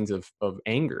feelings of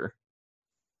anger.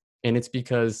 And it's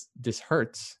because this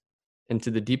hurts. And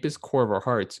to the deepest core of our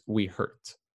hearts, we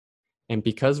hurt. And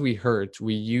because we hurt,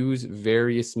 we use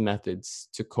various methods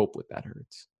to cope with that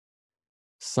hurt.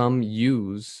 Some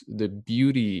use the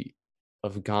beauty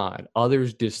of God.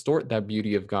 Others distort that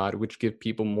beauty of God, which give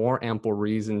people more ample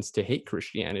reasons to hate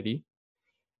Christianity.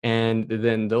 And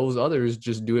then those others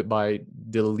just do it by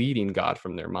deleting God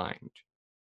from their mind.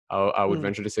 I would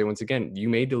venture to say, once again, you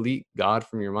may delete God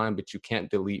from your mind, but you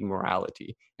can't delete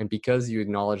morality. And because you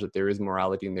acknowledge that there is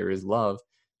morality and there is love,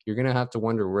 you're going to have to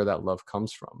wonder where that love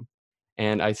comes from.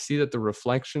 And I see that the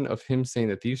reflection of him saying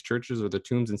that these churches are the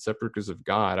tombs and sepulchres of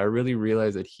God, I really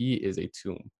realize that he is a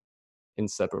tomb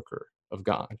and sepulcher of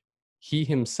God. He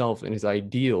himself and his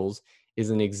ideals is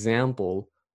an example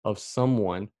of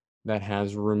someone that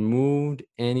has removed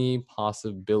any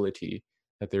possibility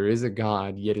that there is a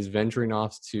God, yet is venturing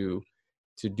off to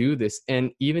do this.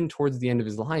 And even towards the end of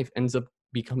his life, ends up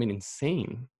becoming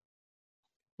insane.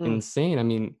 Insane. I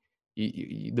mean,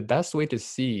 the best way to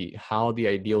see how the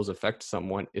ideals affect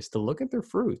someone is to look at their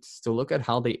fruits, to look at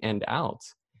how they end out.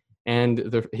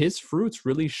 And his fruits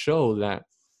really show that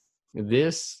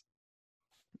this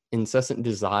incessant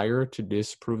desire to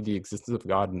disprove the existence of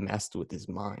God messed with his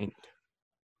mind.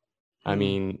 I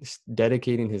mean,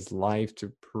 dedicating his life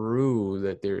to prove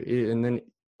that there is, and then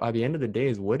by the end of the day,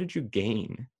 is what did you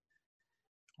gain?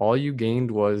 All you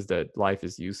gained was that life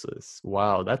is useless.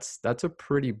 Wow, that's a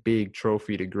pretty big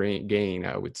trophy to gain,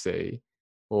 I would say.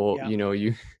 Well, Yeah. you know,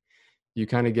 you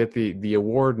kind of get the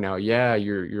award now. Yeah,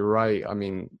 you're right. I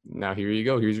mean, now here you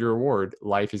go. Here's your award.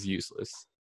 Life is useless.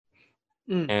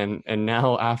 And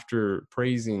now, after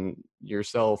praising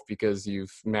yourself because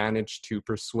you've managed to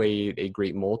persuade a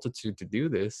great multitude to do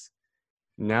this,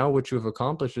 now what you have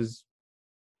accomplished is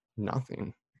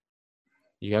nothing.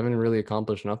 You haven't really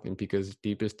accomplished nothing, because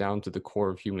deepest down to the core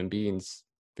of human beings,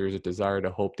 there's a desire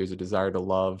to hope, there's a desire to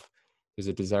love, there's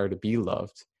a desire to be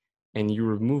loved, and you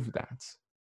remove that.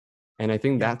 And I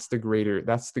think that's the greater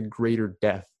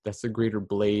death, that's the greater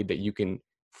blade that you can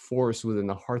force within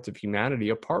the hearts of humanity,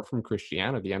 apart from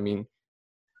Christianity. I mean,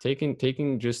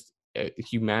 taking just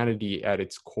humanity at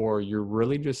its core, you're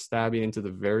really just stabbing into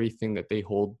the very thing that they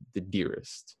hold the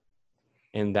dearest,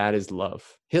 and that is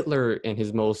love. Hitler, in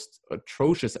his most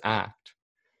atrocious act,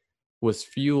 was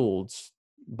fueled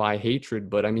by hatred.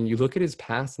 But I mean, you look at his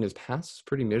past, and his past is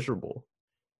pretty miserable.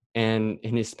 And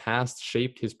his past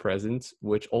shaped his present,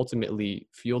 which ultimately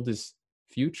fueled his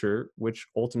future, which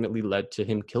ultimately led to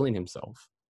him killing himself.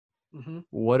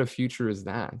 What a future is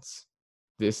that?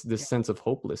 This sense of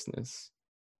hopelessness.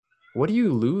 What do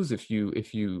you lose if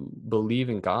you believe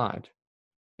in God?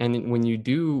 And when you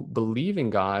do believe in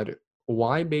God,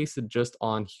 why base it just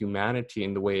on humanity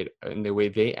and the way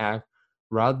they act,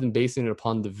 rather than basing it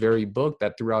upon the very book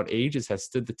that throughout ages has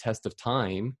stood the test of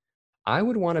time? I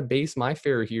would want to base my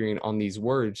fair hearing on these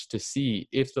words to see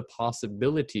if the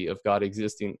possibility of God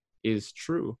existing is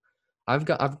true. I've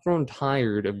grown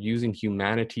tired of using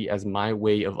humanity as my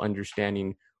way of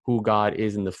understanding who God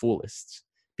is in the fullest,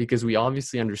 because we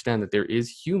obviously understand that there is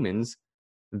humans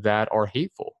that are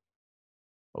hateful.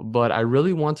 But I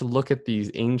really want to look at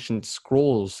these ancient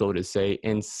scrolls, so to say,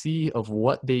 and see of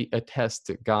what they attest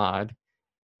to God.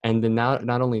 And then not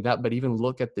only that, but even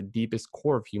look at the deepest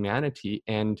core of humanity.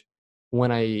 And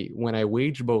when I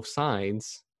wage both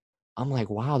sides, I'm like,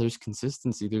 wow, there's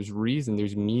consistency, there's reason,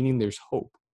 there's meaning, there's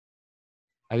hope.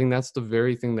 I think that's the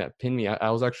very thing that pinned me. I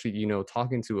was actually,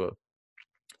 talking to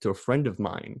a friend of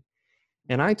mine,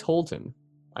 and I told him,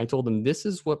 this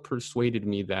is what persuaded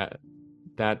me that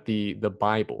the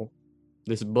Bible,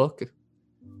 this book,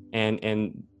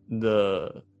 and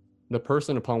the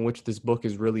person upon which this book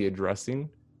is really addressing,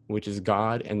 which is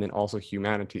God, and then also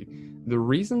humanity. The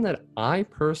reason that I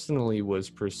personally was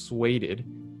persuaded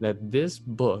that this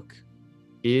book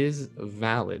is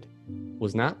valid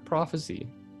was not prophecy,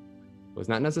 was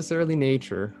not necessarily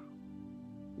nature.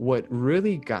 What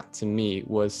really got to me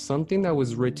was something that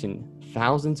was written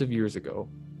thousands of years ago,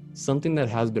 something that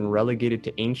has been relegated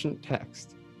to ancient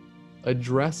text,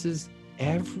 addresses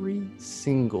every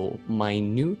single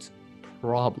minute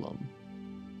problem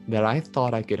that I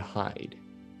thought I could hide.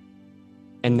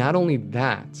 And not only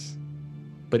that,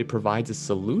 but it provides a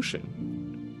solution.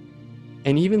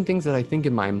 And even things that I think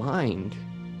in my mind,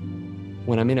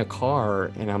 when I'm in a car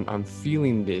and I'm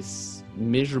feeling this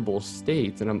miserable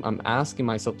state, and I'm asking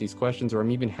myself these questions, or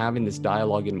I'm even having this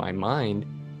dialogue in my mind,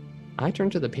 I turn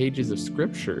to the pages of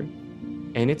scripture,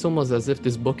 and it's almost as if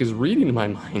this book is reading my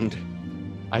mind.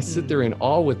 I sit there in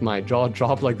awe with my jaw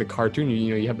dropped like the cartoon.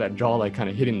 You have that jaw like kind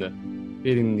of hitting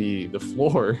the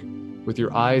floor with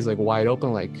your eyes like wide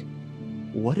open, like,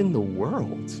 what in the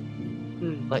world?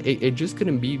 Like it just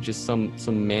couldn't be just some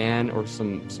man or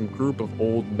some group of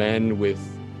old men with,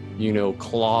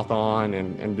 cloth on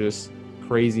and just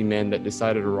crazy men that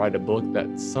decided to write a book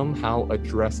that somehow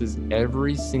addresses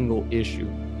every single issue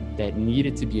that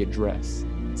needed to be addressed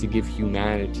to give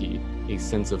humanity a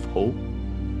sense of hope,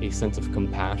 a sense of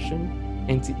compassion,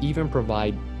 and to even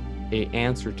provide an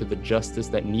answer to the justice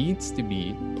that needs to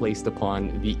be placed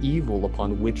upon the evil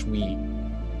upon which we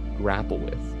grapple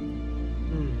with.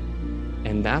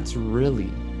 And that's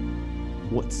really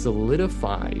what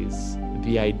solidifies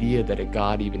the idea that a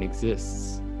God even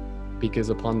exists, because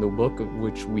upon the book of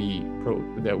which we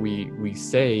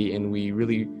say and we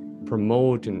really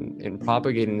promote and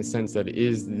propagate, in the sense that it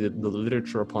is the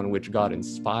literature upon which God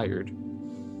inspired,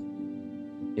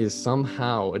 is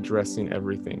somehow addressing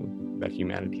everything that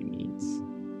humanity needs.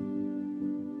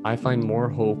 I find more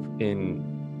hope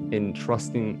in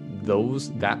trusting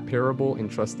that parable, in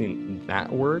trusting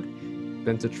that word,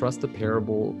 than to trust a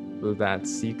parable that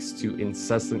seeks to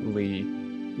incessantly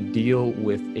deal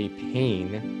with a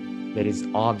pain that is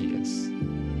obvious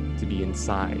to be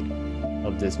inside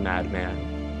of this madman.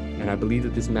 And I believe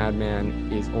that this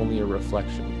madman is only a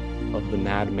reflection of the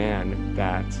madman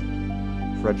that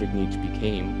Friedrich Nietzsche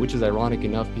became, which is ironic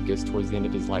enough because towards the end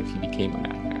of his life, he became a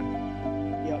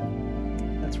madman.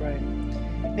 Yep, that's right.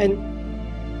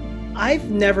 And I've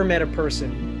never met a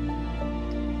person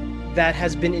that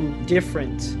has been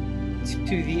indifferent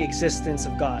to the existence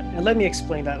of God. And let me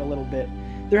explain that a little bit.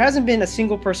 There hasn't been a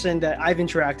single person that I've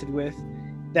interacted with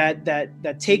that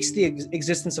takes the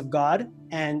existence of God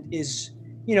and is,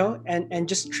 and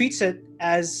just treats it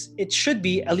as it should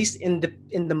be, at least in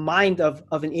the mind of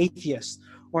an atheist,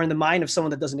 or in the mind of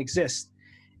someone that doesn't exist.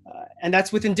 And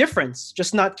that's with indifference,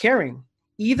 just not caring.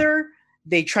 Either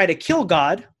they try to kill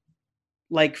God,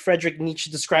 like Friedrich Nietzsche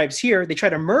describes here, they try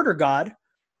to murder God,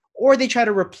 or they try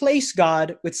to replace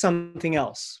God with something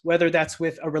else, whether that's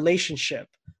with a relationship,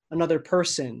 another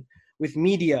person, with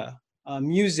media,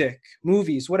 music,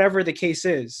 movies, whatever the case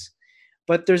is.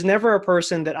 But there's never a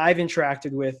person that I've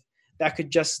interacted with that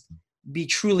could just be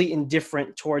truly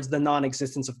indifferent towards the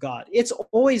non-existence of God. It's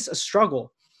always a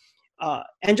struggle.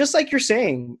 And just like you're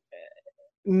saying,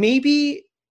 maybe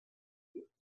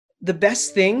the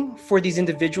best thing for these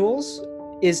individuals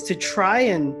is to try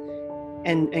and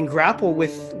grapple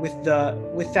with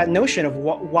that notion of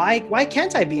why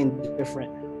can't I be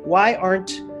indifferent? Why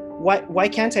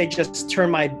can't I just turn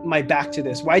my back to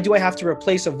this? Why do I have to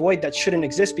replace a void that shouldn't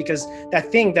exist because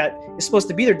that thing that is supposed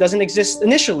to be there doesn't exist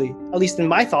initially, at least in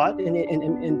my thought, in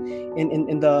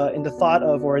the thought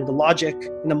of, or in the logic,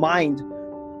 in the mind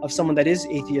of someone that is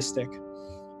atheistic.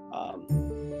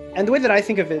 And the way that I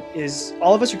think of it is,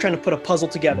 all of us are trying to put a puzzle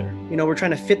together. We're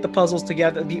trying to fit the puzzles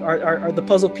together, the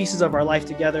puzzle pieces of our life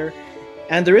together.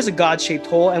 And there is a God-shaped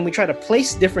hole, and we try to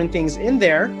place different things in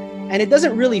there, and it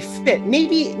doesn't really fit.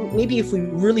 Maybe if we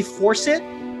really force it,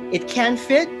 it can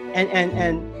fit,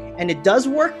 and it does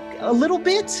work a little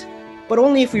bit, but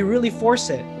only if we really force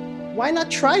it. Why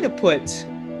not try to put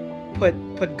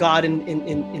God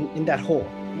in that hole?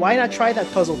 Why not try that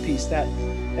puzzle piece that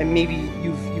maybe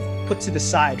you've put to the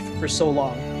side for so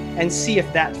long, and see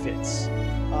if that fits?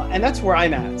 And that's where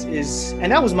I'm at,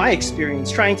 and that was my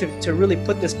experience, trying to really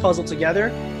put this puzzle together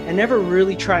and never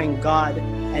really trying God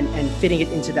and fitting it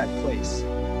into that place.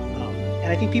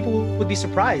 And I think people would be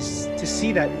surprised to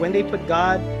see that when they put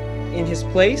God in his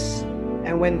place,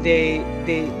 and when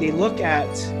they look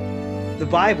at the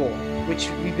Bible, which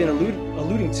we've been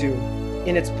alluding to,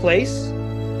 in its place,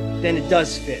 then it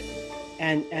does fit,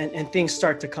 and things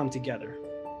start to come together.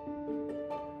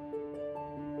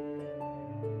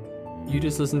 You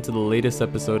just listened to the latest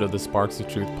episode of the Sparks of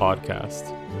Truth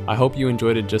podcast. I hope you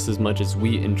enjoyed it just as much as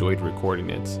we enjoyed recording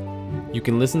it. You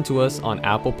can listen to us on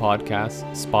Apple Podcasts,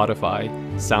 Spotify,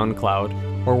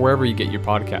 SoundCloud, or wherever you get your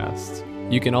podcasts.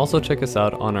 You can also check us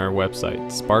out on our website,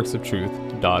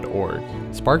 sparksoftruth.org.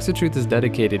 Sparks of Truth is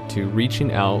dedicated to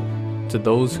reaching out to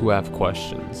those who have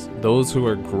questions, those who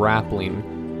are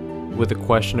grappling with the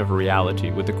question of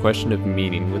reality, with the question of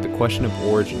meaning, with the question of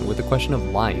origin, with the question of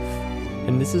life.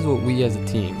 And this is what we as a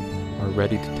team are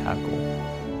ready to tackle.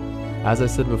 As I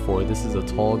said before, this is a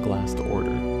tall glass to order,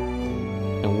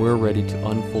 and we're ready to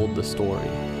unfold the story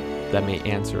that may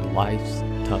answer life's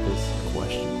toughest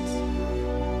questions.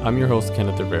 I'm your host,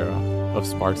 Kenneth Rivera of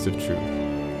Sparks of Truth,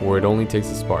 where it only takes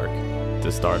a spark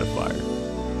to start a fire.